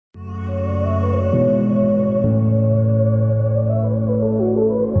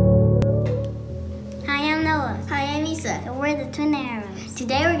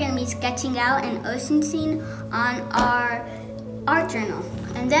about an ocean scene on our art journal.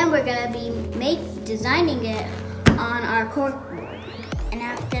 And then we're gonna be designing it on our corkboard. And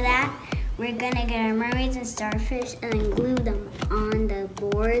after that, we're gonna get our mermaids and starfish and then glue them on the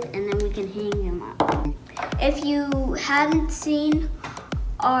board, and then we can hang them up. If you hadn't seen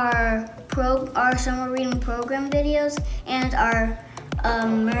our summer reading program videos and our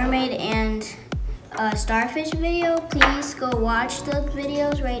mermaid and starfish video, please go watch those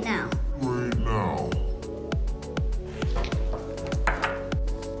videos right now.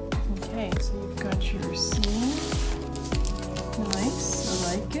 Okay, so you've got your scene. Nice, I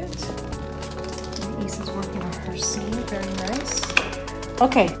like it. Issa's working on her scene, very nice.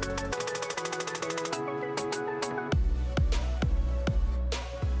 Okay.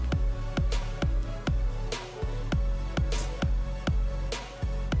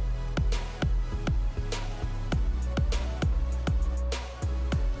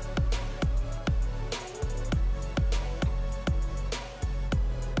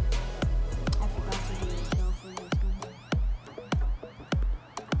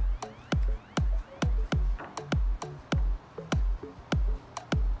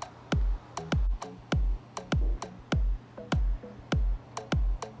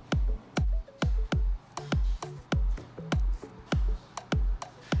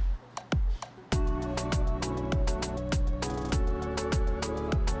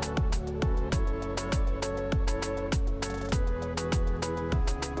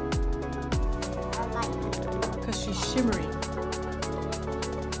 She's shimmering.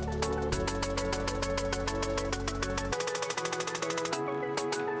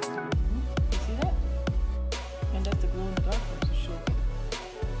 You see that? And that's the glow in the dark one, so she'll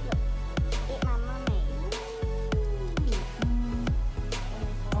Eat my mermaid.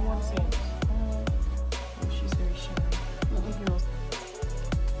 I want to see it. Oh, she's very shimmery. Little girls.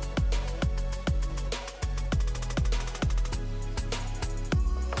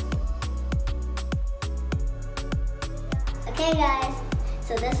 Okay guys,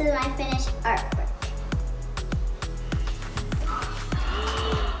 so this is my finished artwork.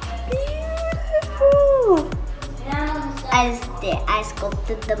 Beautiful! I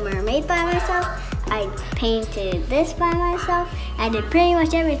sculpted the mermaid by myself. I painted this by myself. I did pretty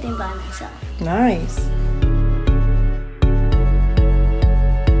much everything by myself. Nice.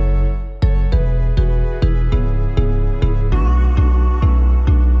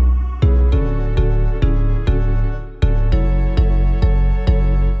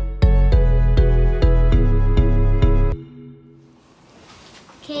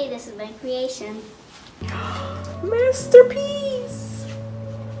 Okay, this is my creation. Masterpiece!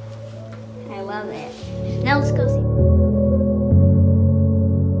 I love it. Now let's go see.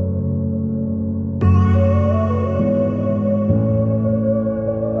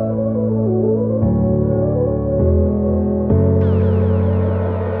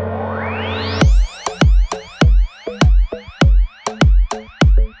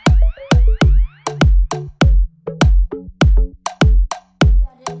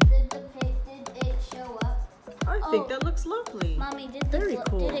 I think that looks lovely. Mommy, very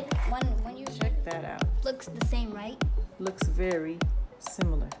cool. When you Check that out. looks the same, right? Looks very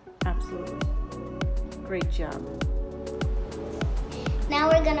similar. Absolutely. Great job. Now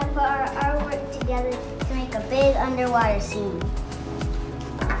we're gonna put our artwork together to make a big underwater scene.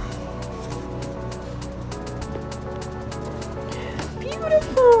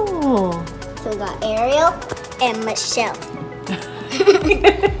 Beautiful. So we got Ariel and Michelle.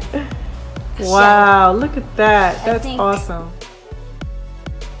 Wow, look at that. That's think- awesome.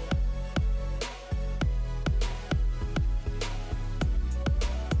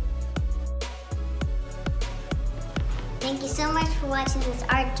 Thank you so much for watching this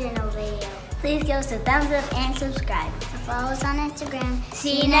art journal video. Please give us a thumbs up and subscribe. And follow us on Instagram.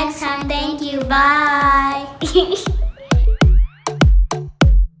 See you next time. Thank you. Bye.